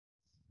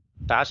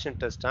torsion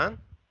test on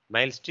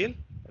mild steel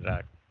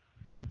rod.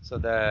 So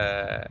the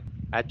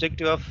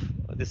objective of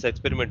this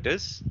experiment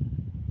is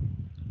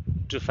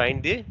to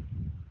find the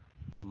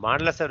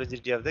modulus of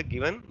rigidity of the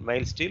given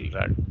mild steel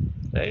rod,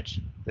 right?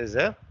 This is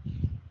the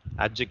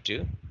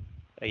objective,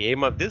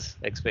 aim of this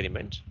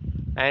experiment,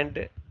 and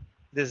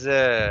this is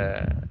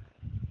a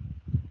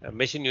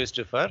machine used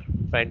for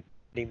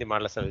finding the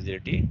modulus of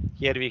rigidity.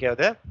 Here we have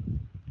the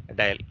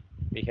dial.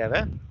 We have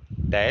a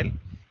dial.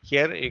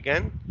 Here you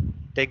can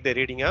take the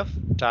reading of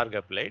torque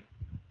applied.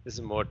 This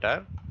is motor.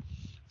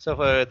 So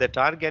for the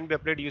torque can be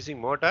applied using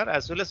motor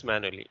as well as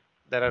manually.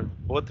 There are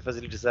both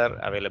facilities are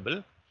available.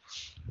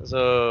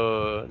 So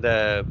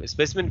the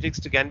specimen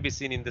fixed can be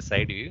seen in the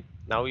side view.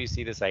 Now you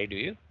see the side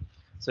view.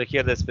 So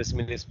here the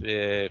specimen is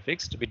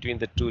fixed between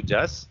the two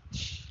jaws.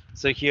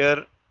 So here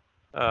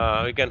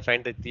we can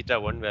find the theta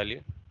 1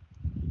 value.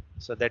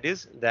 So that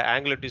is the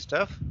angular twist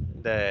of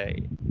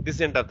this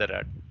end of the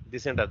rod.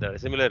 This end of the rod.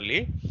 Similarly,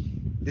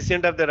 this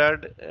end of the rod,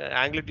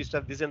 angular twist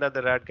of this end of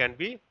the rod can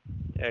be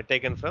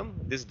taken from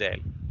this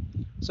dial.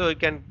 So you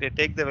can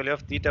take the value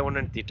of theta 1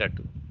 and theta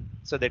 2.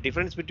 So the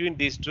difference between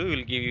these two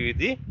will give you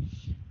the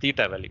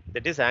theta value.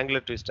 That is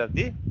angular twist of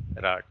the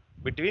rod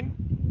between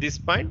this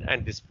point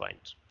and this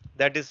point.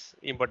 That is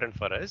important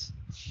for us.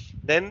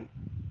 Then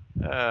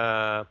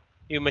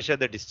you measure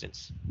the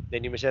distance.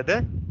 Then you measure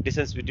the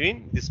distance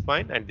between this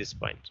point and this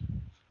point.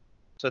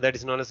 So that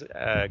is known as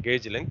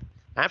gauge length.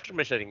 After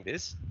measuring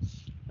this,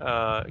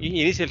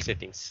 initial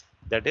settings,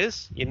 that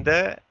is in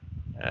the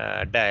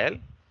dial,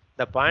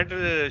 the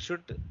pointer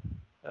should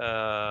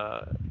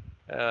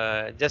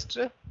just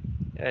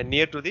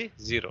near to the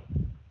 0.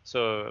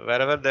 So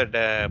wherever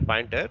the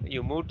pointer,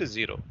 you move to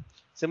 0.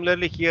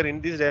 Similarly, here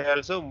in this dial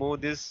also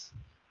move this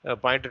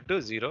pointer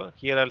to 0.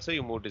 Here also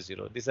you move to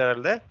 0. These are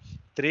the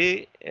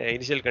three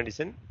initial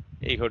condition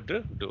you have to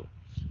do.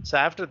 So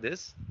after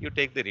this, you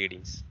take the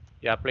readings.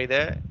 You apply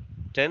the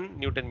 10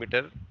 Newton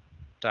meter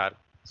torque.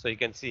 So you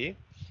can see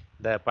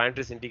the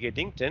pointer is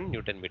indicating 10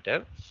 Newton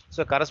meter.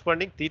 So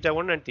corresponding theta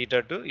 1 and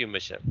theta 2 you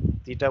measure.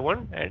 Theta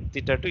 1 and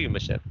theta 2 you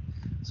measure.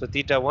 So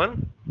theta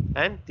 1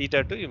 and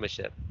theta 2 you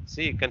measure.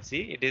 See, you can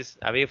see it is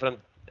away from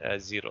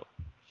 0.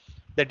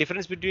 The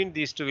difference between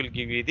these two will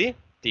give you the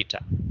theta.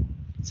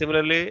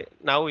 Similarly,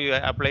 now you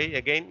apply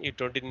again you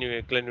 20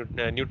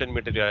 Newton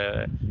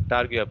meter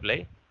torque you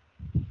apply,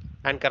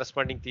 and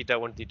corresponding theta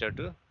 1 theta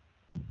 2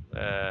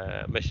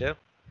 measure.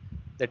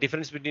 The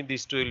difference between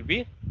these two will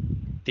be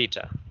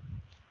theta.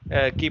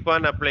 Keep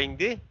on applying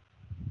the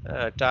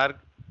torque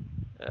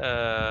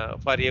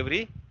for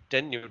every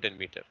 10 Newton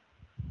meter.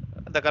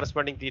 The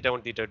corresponding theta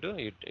 1 theta 2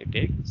 you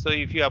take. So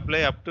if you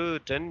apply up to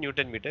 10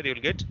 Newton meter, you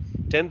will get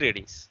 10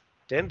 readings.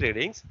 10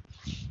 readings,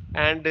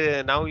 and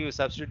now you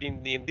substitute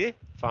in the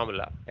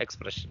formula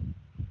expression.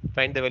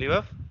 Find the value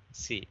of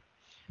C.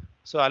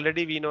 So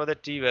already we know the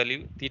T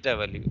value, theta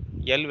value,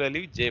 L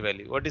value, J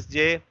value. What is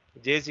J?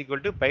 J is equal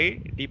to pi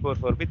d power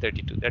 4 by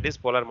 32. That is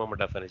polar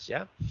moment of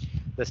inertia.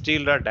 The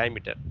steel rod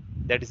diameter,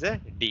 that is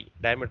a D,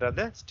 diameter of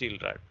the steel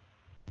rod.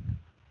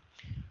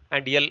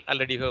 And L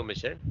already you have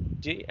measured.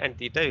 G and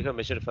theta you have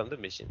measured from the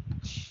machine.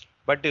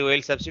 But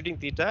while substituting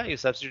theta, you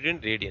substitute in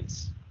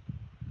radians.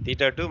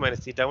 Theta 2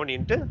 minus theta 1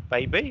 into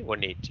pi by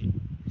 180.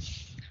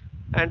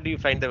 And you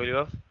find the value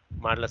of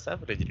modulus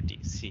of rigidity,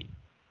 C.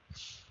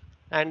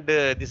 And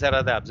these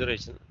are the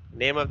observation.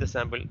 Name of the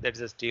sample, that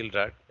is a steel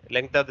rod.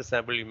 Length of the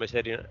sample you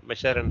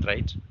measure and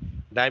write.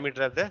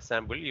 Diameter of the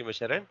sample you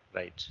measure and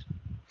write.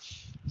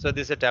 So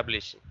this is a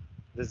tabulation.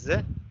 This is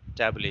a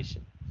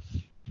tabulation.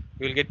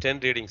 You will get 10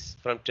 readings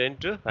from 10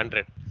 to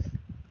 100.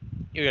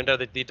 You enter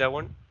the theta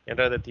 1,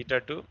 enter the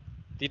theta 2.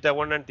 Theta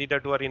 1 and theta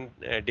 2 are in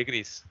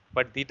degrees,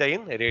 but theta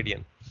in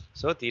radian.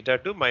 So theta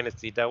 2 minus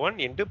theta 1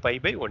 into pi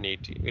by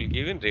 180 will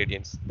give in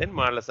radians. Then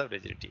modulus of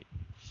rigidity.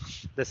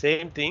 The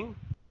same thing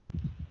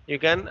you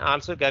can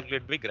also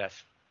calculate by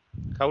graph.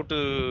 How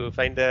to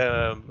find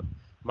the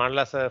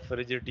modulus of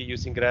rigidity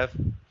using graph?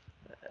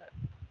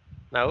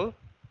 Now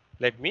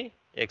let me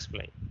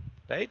explain.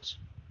 Right?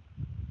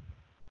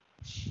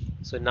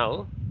 So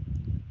now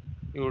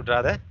you would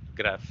draw the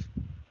graph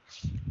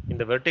in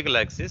the vertical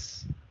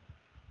axis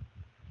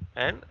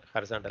and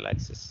horizontal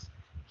axis.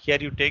 Here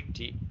you take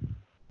T,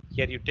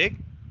 here you take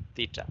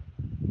theta,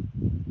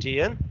 T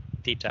and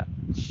theta.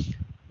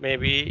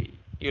 Maybe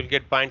you will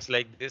get points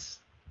like this,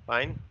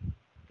 point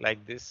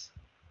like this.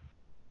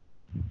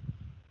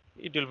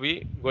 It will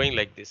be going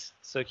like this.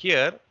 So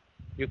here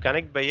you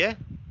connect by a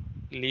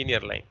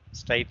linear line,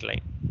 straight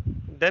line.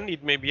 Then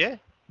it may be a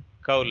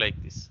curve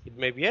like this. It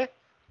may be a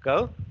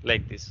curve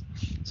like this.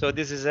 So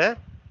this is a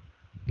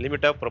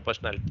limit of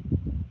proportionality.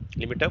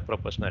 Limit of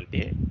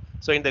proportionality.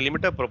 So in the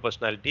limit of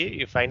proportionality,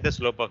 you find the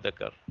slope of the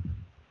curve.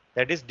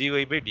 That is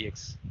dy by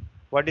dx.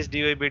 What is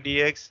dy by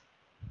dx?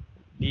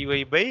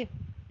 Dy by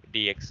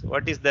dx.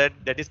 What is that?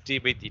 That is t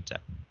by theta.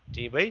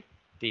 T by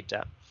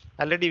theta.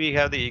 Already we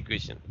have the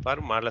equation for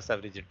modulus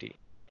of rigidity.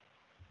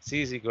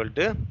 C is equal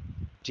to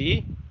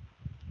T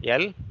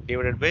L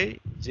divided by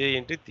J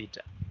into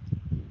theta.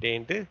 J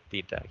into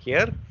theta.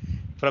 Here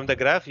from the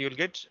graph you will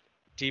get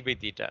T by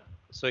theta.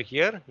 So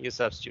here you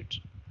substitute.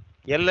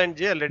 L and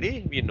J already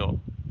we know.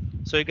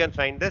 So you can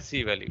find the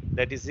C value.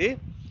 That is the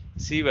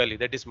C value.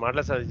 That is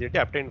modulus of rigidity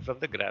obtained from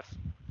the graph.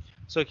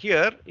 So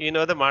here you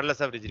know the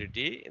modulus of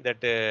rigidity,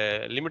 that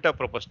limit of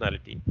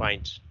proportionality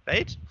point,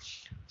 right?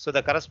 So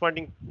the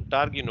corresponding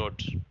torque you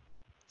note.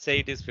 Say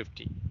it is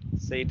 50.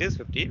 Say it is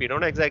 50. We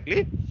don't know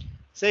exactly.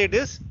 Say it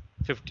is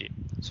 50.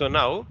 So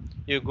now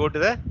you go to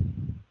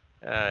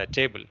the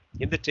table.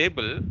 In the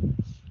table,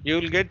 you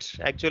will get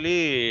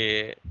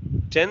actually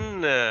 10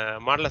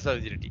 modulus of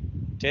rigidity.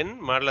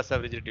 10 modulus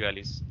of rigidity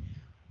values.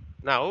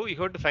 Now you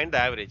have to find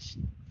the average.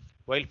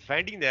 While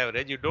finding the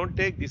average, you don't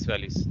take these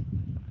values.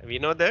 We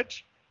know that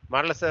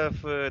modulus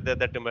of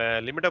that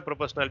limit of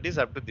proportionality is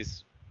up to this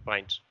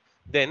point.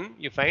 Then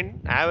you find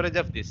average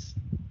of this.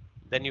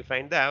 Then you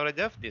find the average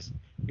of this.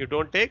 You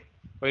don't take,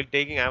 while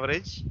taking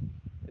average,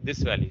 this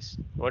values.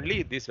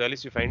 Only these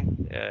values you find.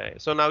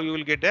 So now you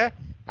will get a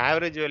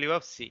average value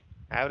of C.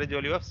 Average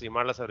value of C,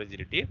 modulus of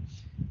rigidity.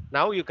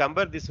 Now you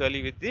compare this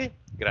value with the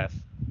graph.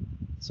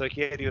 So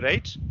here you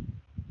write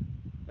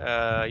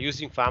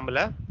using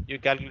formula, you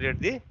calculate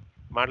the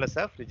modulus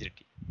of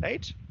rigidity,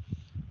 right?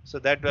 So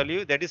that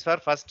value, that is for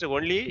first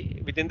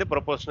only within the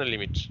proportional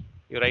limit.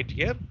 You write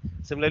here.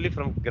 Similarly,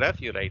 from graph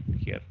you write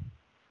here.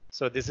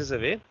 So this is a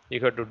way you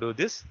have to do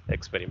this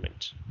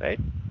experiment, right?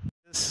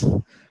 This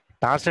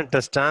torsion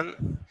test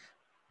on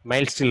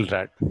mild steel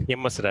rod,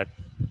 MS rod.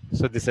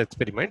 So this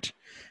experiment,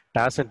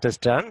 torsion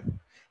test on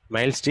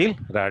mild steel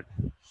rod.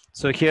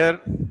 So here,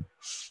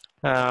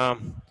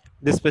 um,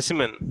 this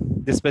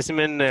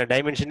specimen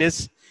dimension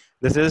is,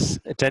 this is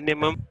 10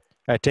 mm,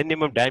 10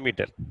 mm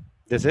diameter.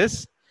 This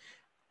is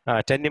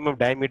 10 mm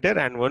diameter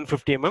and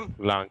 150 mm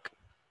long.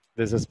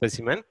 This is a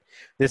specimen.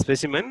 This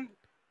specimen,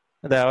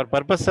 our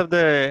purpose of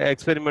the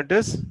experiment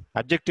is,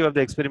 objective of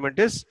the experiment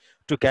is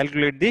to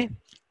calculate the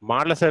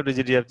modulus of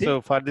rigidity of the.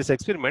 So for this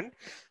experiment,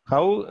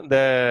 how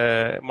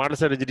the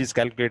modulus of rigidity is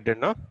calculated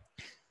now?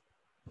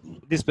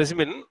 This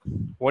specimen,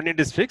 one end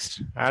is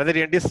fixed, other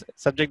end is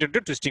subjected to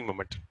twisting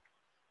moment.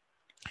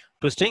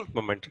 Twisting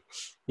moment.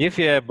 If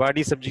a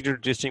body is subjected to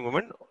twisting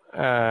moment,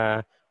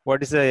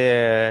 what is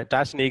the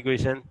torsion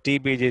equation? T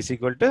by J is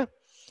equal to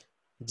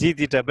G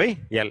theta by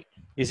L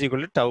is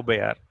equal to tau by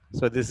R.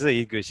 So this is the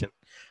equation.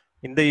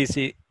 In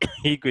the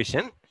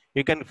equation,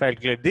 you can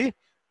calculate the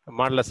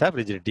modulus of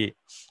rigidity.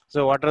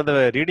 So what are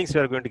the readings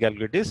we are going to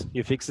calculate is,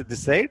 you fix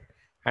this side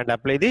and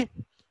apply the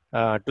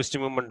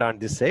twisting moment on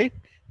this side.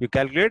 You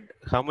calculate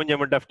how much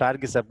amount of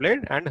torque is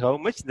applied and how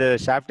much the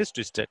shaft is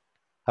twisted.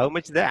 How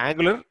much the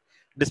angular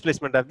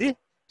displacement of the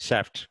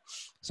shaft.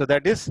 So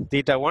that is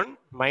theta 1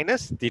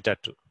 minus theta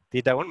 2.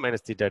 Theta 1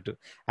 minus theta 2.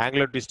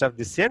 Angular twist of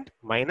this end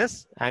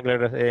minus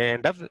angular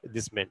end of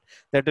this end.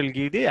 That will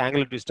give the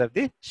angular twist of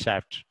the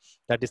shaft.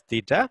 That is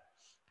theta.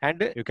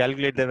 And you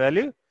calculate the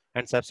value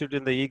and substitute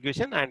in the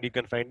equation, and you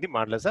can find the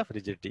modulus of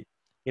rigidity.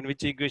 In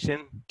which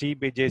equation? T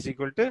by J is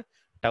equal to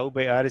tau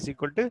by R is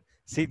equal to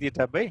C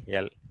theta by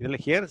L.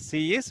 Here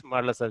C is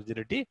modulus of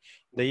rigidity.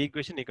 In the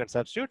equation you can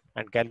substitute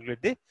and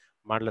calculate the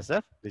modulus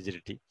of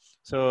rigidity.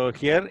 So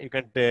here you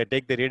can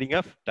take the reading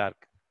of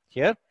torque.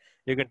 Here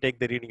you can take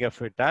the reading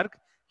of torque.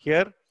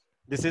 Here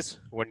this is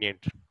one end.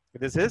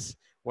 This is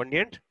one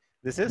end.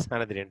 This is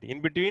another end.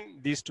 In between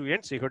these two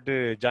ends, you have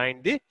to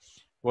join the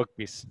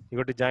workpiece. You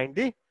have to join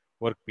the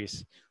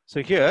workpiece.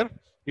 So here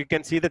you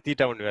can see the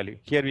theta 1 value.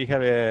 Here we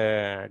have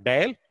a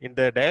dial. In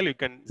the dial you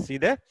can see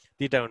the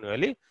theta 1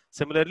 value.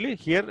 Similarly,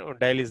 here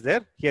dial is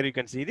there. Here you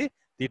can see the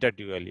theta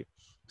 2 value.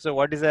 So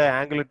what is the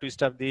angular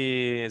twist of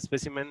the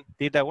specimen?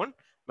 Theta 1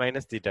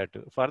 minus theta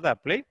 2 for the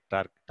applied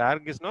torque.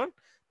 Torque is known,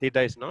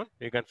 theta is known.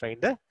 You can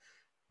find the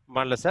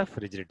modulus of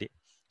rigidity.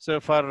 So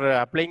for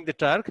applying the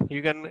torque,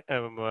 you can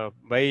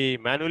by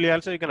manually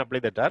also you can apply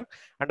the torque,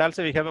 and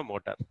also we have a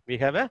motor. We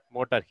have a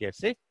motor here.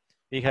 See,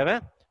 we have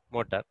a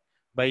motor.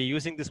 By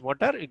using this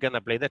motor, you can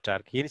apply the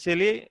torque.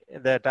 Initially,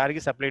 the torque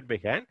is applied by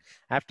hand.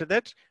 After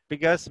that,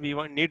 because we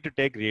need to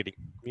take reading,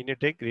 we need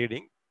to take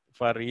reading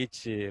for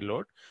each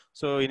load.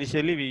 So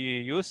initially, we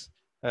use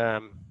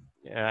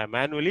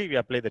manually we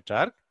apply the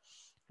torque,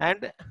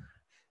 and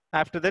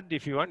after that,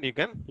 if you want, you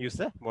can use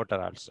the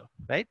motor also.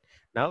 Right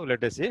now,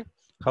 let us see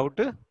how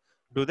to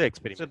do the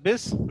experiment. So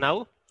this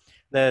now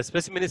the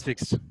specimen is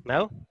fixed.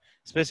 Now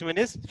specimen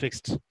is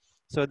fixed.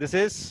 So this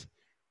is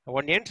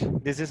one end,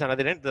 this is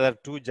another end. There are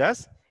two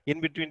jaws.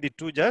 In between the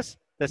two jaws,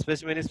 the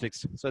specimen is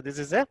fixed. So this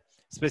is a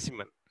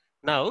specimen.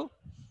 Now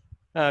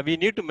we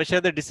need to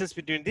measure the distance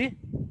between the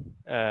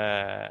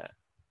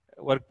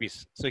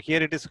workpiece. So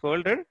here it is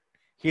holded.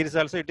 Here is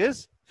also it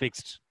is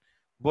fixed.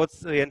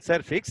 Both ends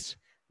are fixed.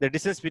 The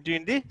distance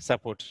between the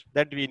support,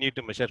 that we need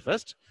to measure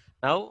first.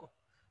 Now,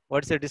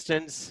 what's the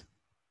distance?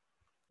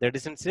 The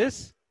distance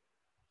is,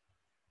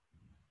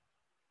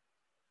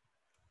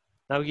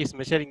 now he is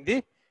measuring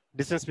the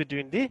distance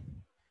between the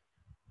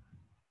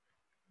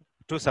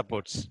two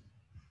supports.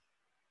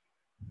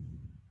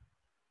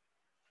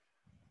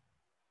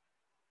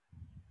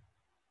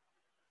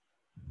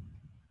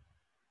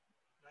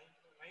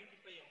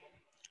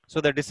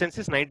 So the distance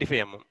is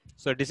 95 mm.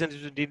 So distance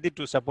between the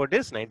two support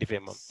is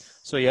 95 mm.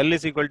 So L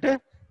is equal to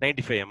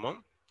 95 mm.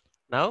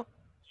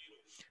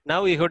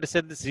 Now we have to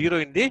set the 0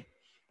 in the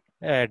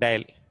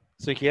dial.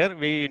 So here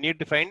we need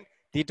to find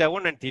theta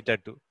 1 and theta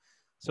 2.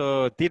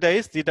 So theta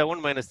is theta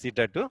 1 minus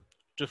theta 2.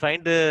 To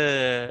find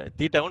the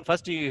theta 1,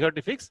 first you have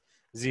to fix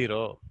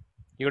 0.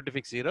 You have to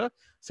fix 0.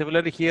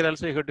 Similarly, here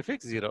also you have to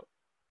fix 0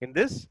 in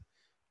this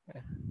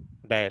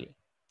dial.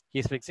 He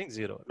is fixing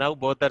 0. Now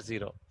both are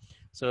 0.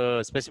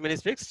 So specimen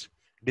is fixed.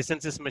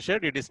 Distance is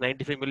measured. It is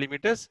 95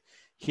 millimeters.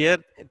 Here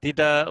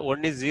theta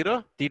 1 is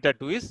 0. Theta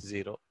 2 is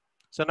 0.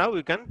 So now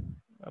we can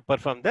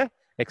perform the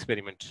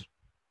experiment.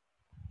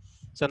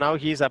 So now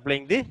he is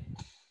applying the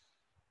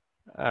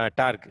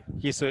torque.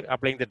 He is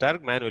applying the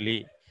torque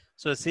manually.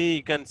 So see,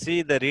 you can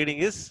see the reading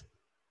is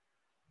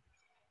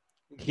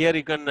here.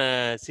 You can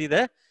see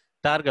the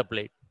torque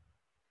applied.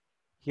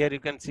 Here you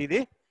can see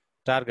the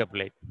torque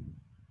applied.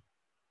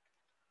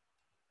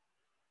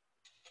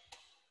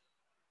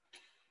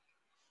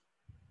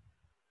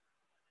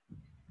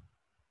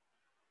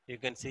 You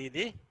can see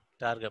the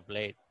torque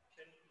applied.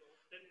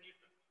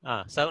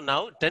 So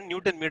now 10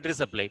 Newton meter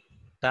is applied.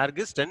 Torque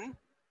is 10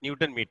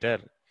 Newton meter.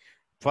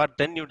 For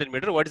 10 Newton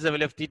meter, what is the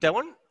value of theta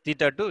 1?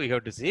 Theta 2, you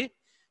have to see.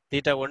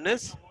 Theta 1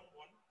 is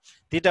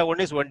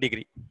 1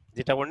 degree.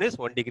 Theta 1 is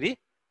 1 degree.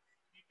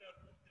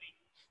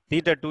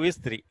 Theta 2 is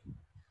 3.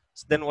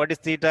 So then what is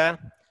theta?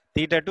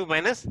 Theta 2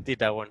 minus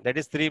theta 1. That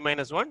is 3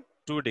 minus 1,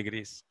 2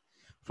 degrees.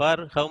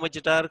 For how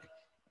much torque?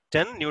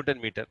 10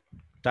 Newton meter.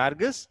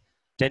 Torque is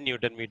 10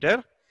 Newton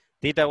meter.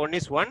 Theta 1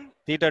 is 1.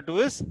 Theta 2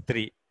 is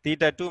 3.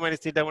 Theta 2 minus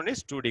theta 1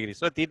 is 2 degrees.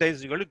 So theta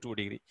is equal to 2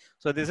 degree.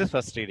 So this is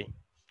first reading.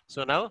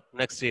 So now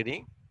next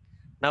reading.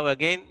 Now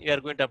again you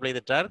are going to apply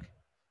the torque.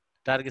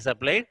 Torque is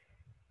applied.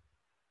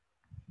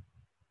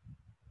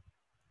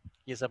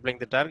 He is applying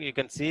the torque. You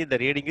can see the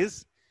reading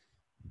is,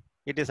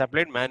 it is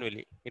applied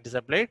manually. It is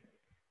applied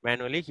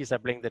manually. He is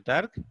applying the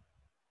torque.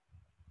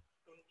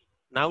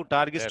 Now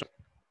torque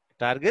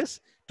is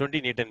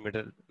 20 Newton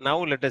meter.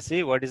 Now let us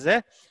see what is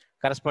the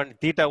corresponding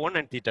theta 1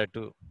 and theta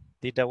 2.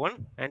 Theta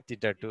 1 and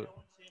theta 2.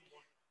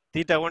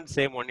 Theta 1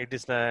 same one. It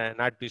is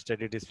not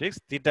twisted. It is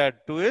fixed. Theta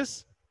 2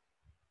 is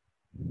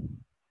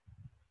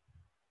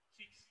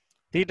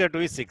Theta 2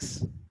 is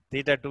 6.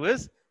 Theta 2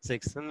 is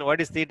 6. And what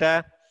is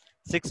theta?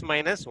 6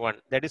 minus 1.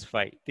 That is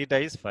 5. Theta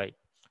is 5.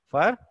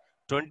 For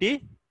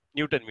 20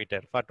 Newton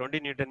meter. For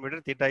 20 Newton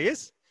meter, theta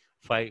is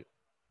 5.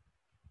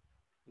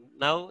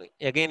 Now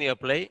again you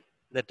apply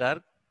the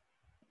torque.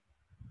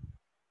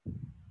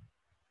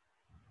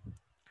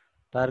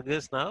 Torque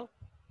is now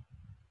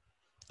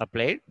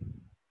applied.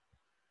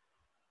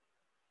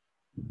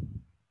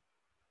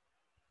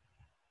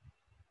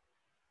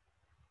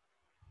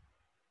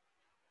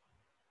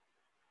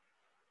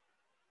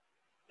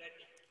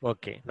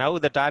 Okay. Now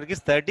the torque is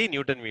 30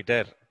 Newton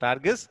meter.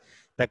 Torque is,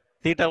 the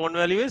theta 1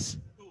 value is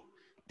 2.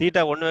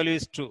 Theta 1 value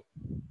is 2.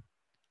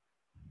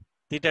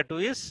 Theta 2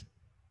 is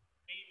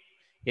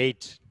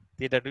 8.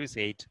 Theta 2 is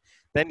 8.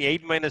 Then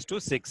 8 minus 2,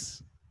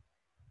 6.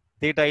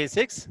 Theta is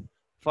 6.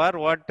 For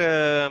what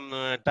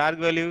torque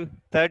value?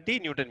 30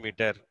 Newton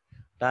meter.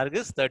 Torque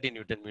is 30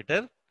 Newton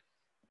meter.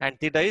 And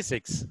theta is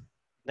 6.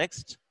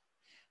 Next,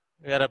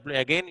 we are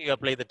again you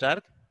apply the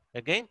torque.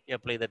 Again you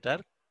apply the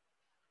torque.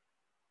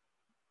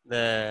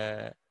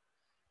 The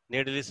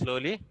needle is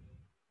slowly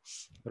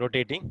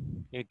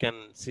rotating. You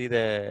can see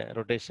the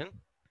rotation.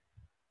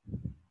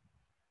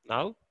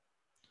 Now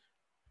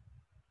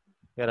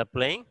we are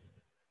applying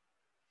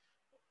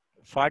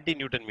 40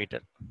 Newton meter.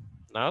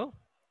 Now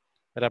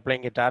we are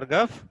applying a torque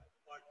of 40.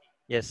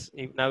 Yes,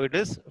 now it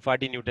is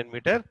 40 Newton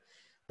meter.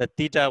 The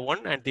theta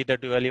 1 and theta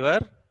 2 value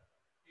are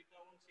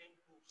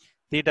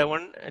theta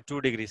 1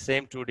 2 degrees,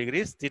 same 2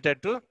 degrees. Theta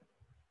 2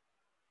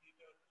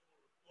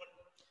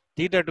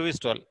 is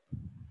 12.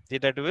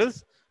 Theta 2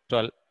 is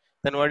 12.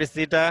 Then what is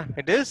theta?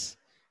 It is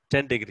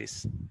 10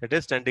 degrees. It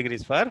is 10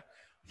 degrees for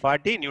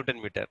 40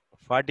 Newton meter.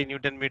 40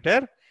 Newton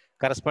meter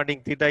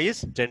corresponding theta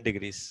is 10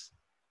 degrees.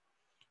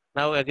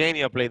 Now again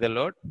you apply the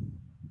load.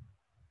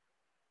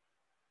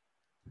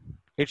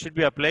 It should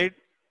be applied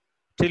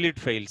till it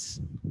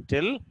fails.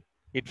 Till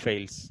it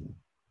fails.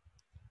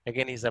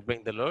 Again he is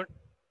applying the load.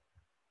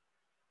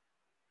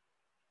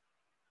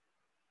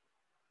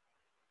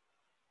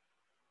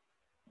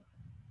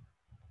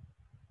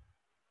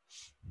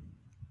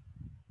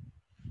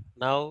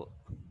 Now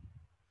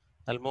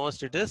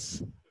almost it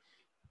is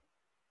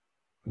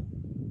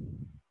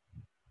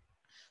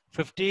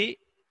 50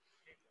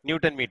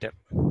 Newton meter.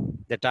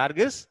 The torque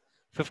is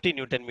 50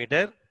 Newton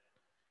meter.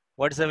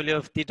 What is the value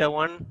of theta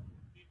 1?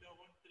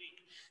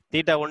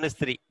 Theta 1 is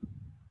 3.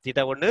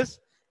 Theta 1 is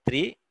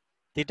 3.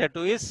 Theta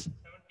 2 is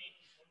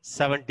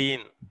 17.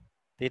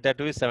 Theta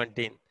 2 is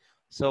 17.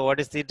 So what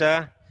is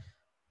theta?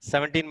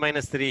 17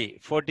 minus 3,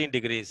 14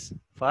 degrees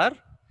for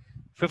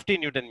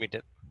 15 Newton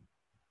meter.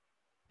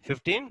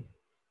 15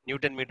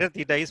 Newton meter,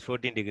 theta is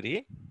 14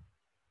 degree.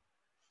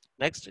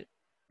 Next,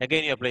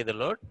 again you apply the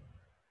load.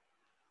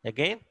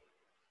 Again,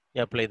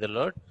 you apply the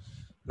load.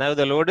 Now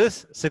the load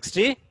is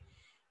 60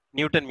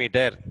 Newton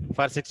meter.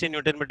 For 60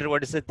 Newton meter,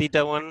 what is the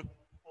theta 1?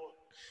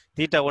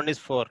 Theta 1 is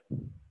 4.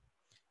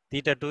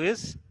 Theta 2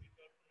 is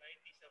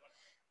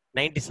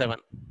 97.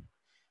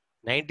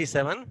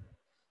 97.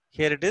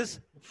 Here it is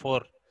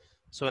 4.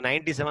 So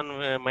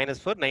 97 minus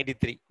 4,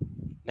 93.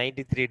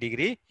 93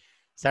 degree.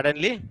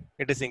 Suddenly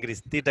it is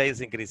increased. Theta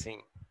is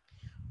increasing.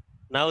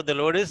 Now the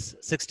load is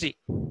 60.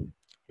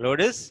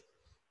 Load is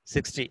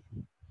 60.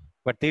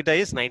 But theta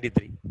is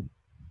 93.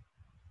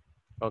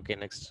 Okay,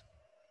 next.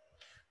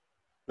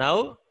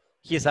 Now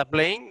he is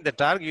applying the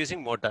torque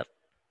using motor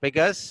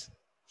because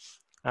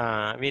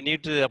we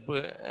need to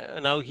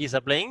now he is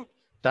applying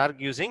torque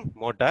using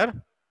motor.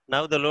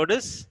 Now the load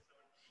is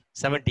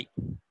 70.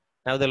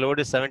 Now the load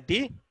is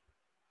 70.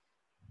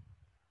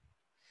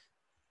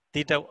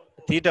 Theta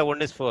theta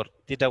 1 is 4.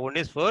 Theta 1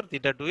 is 4.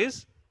 Theta 2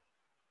 is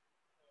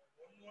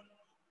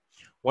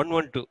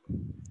 112.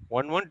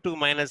 112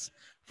 minus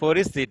 4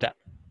 is theta.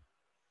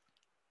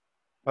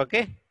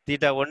 Okay.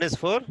 Theta 1 is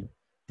 4.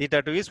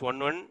 Theta 2 is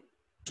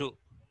 112.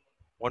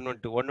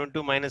 112.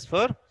 112 minus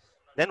 4,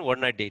 then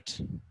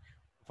 108.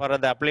 For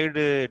the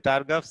applied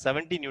torque of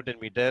 70 Newton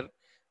meter,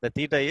 the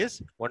theta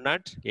is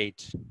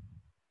 108.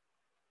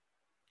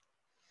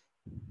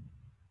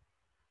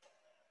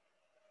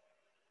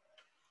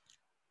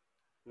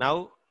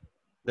 Now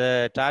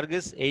the torque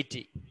is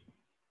 80.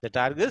 The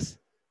torque is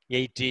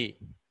 80.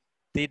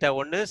 Theta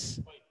 1 is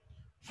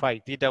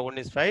 5. Theta 1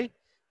 is 5.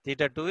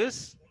 Theta 2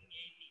 is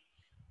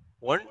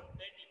 1,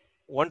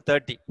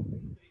 130.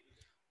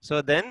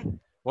 So then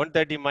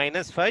 130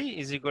 minus 5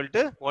 is equal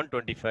to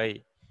 125.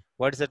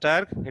 What is the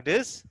torque? It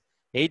is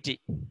 80.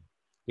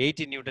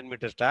 80 Newton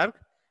meter torque.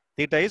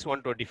 Theta is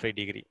 125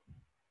 degree.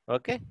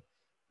 Okay.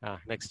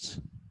 Next.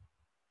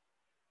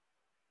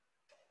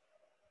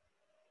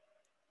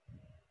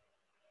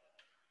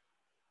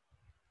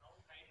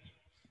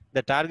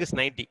 The torque is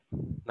 90.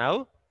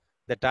 Now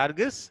the torque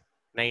is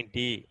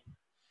 90.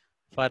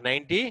 For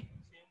 90,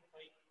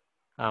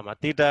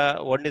 theta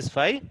 1 is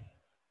 5.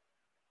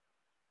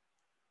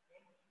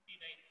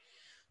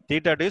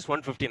 Theta 2 is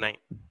 159.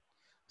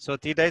 So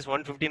theta is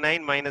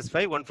 159 minus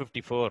 5,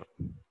 154.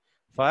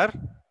 For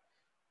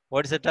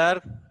what is the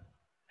torque?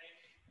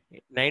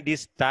 90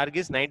 is, torque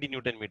is 90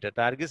 Newton meter.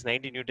 Torque is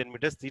 90 Newton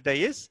meters. Theta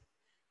is,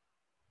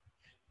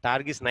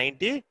 torque is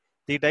 90.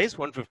 Theta is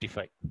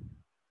 155.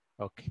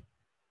 Okay.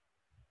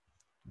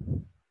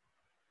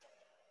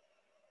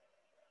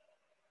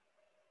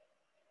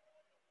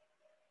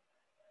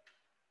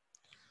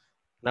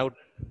 Now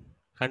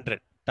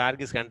 100.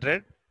 Torque is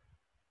 100.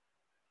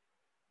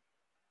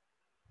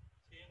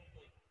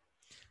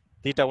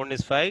 Theta 1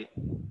 is 5.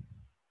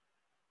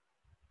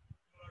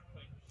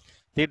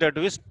 Theta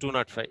 2 is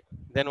 205.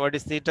 Then what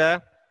is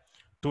theta?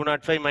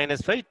 205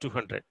 minus 5,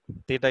 200.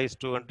 Theta is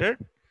 200.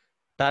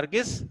 Torque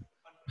is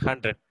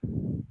 100.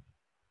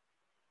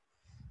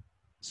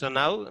 So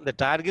now the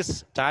torque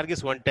is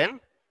 110.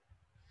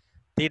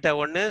 Theta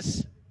 1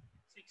 is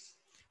 6.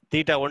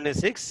 Theta 1 is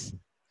 6.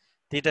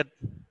 Theta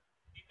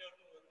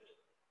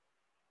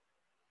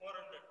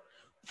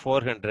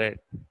 400.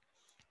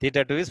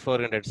 Theta 2 is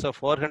 400. So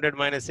 400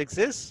 minus 6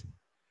 is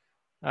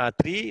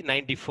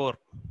 394.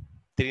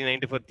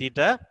 394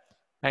 theta.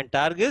 And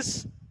torque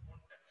is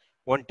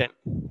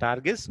 110.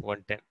 Torque is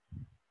 110.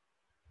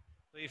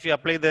 So if you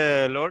apply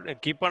the load,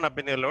 keep on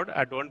applying the load,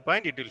 at one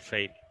point it will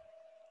fail.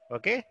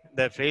 Okay.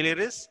 The failure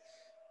is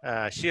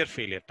shear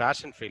failure,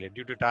 torsion failure.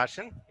 Due to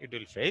torsion, it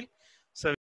will fail. So